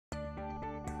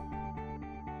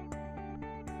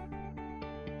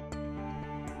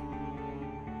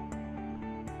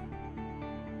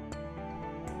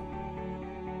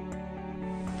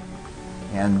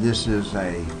And this is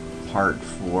a part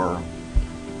for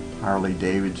Harley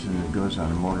Davidson that goes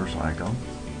on a motorcycle.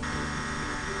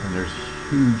 And there's a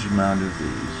huge amount of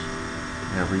these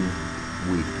every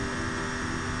week.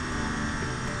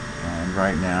 And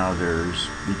right now there's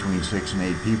between 6 and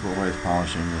 8 people that's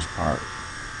polishing this part.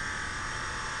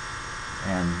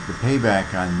 And the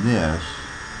payback on this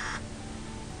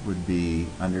would be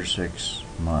under 6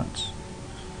 months.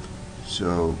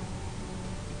 So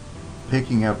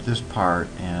picking up this part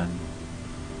and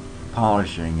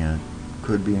polishing it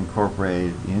could be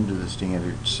incorporated into the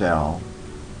standard cell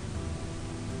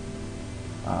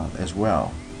as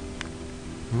well.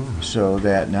 So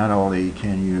that not only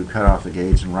can you cut off the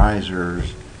gates and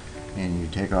risers and you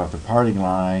take off the parting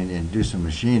line and do some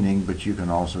machining, but you can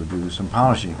also do some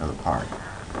polishing of the part.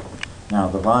 Now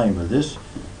the volume of this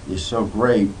is so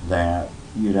great that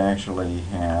you'd actually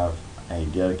have a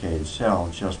dedicated cell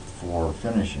just for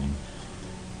finishing.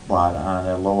 But on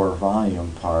a lower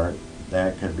volume part,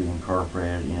 that could be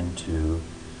incorporated into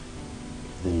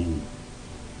the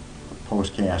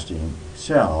post-casting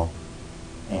cell,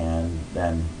 and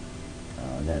then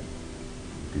that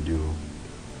you could do,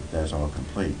 if that's all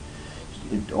complete.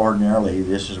 Ordinarily,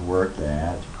 this is work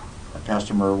that a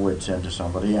customer would send to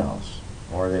somebody else,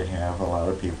 or they'd have a lot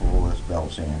of people with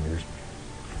belt sanders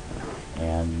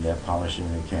and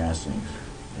polishing the castings.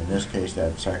 In this case,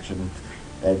 that section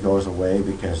that goes away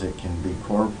because it can be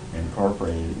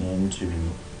incorporated into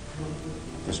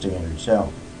the standard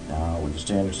cell. Now, with the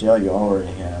standard cell, you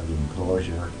already have the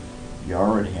enclosure, you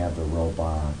already have the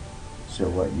robot. So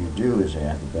what you do is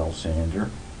add the belt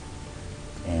sander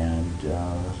and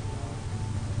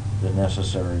the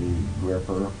necessary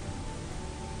gripper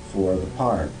for the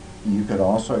part. You could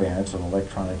also add some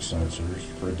electronic sensors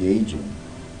for gauging,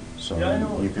 so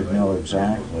you could know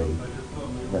exactly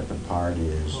that the part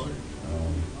is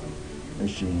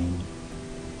machined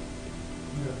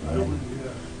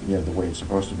and the way it's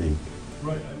supposed to be.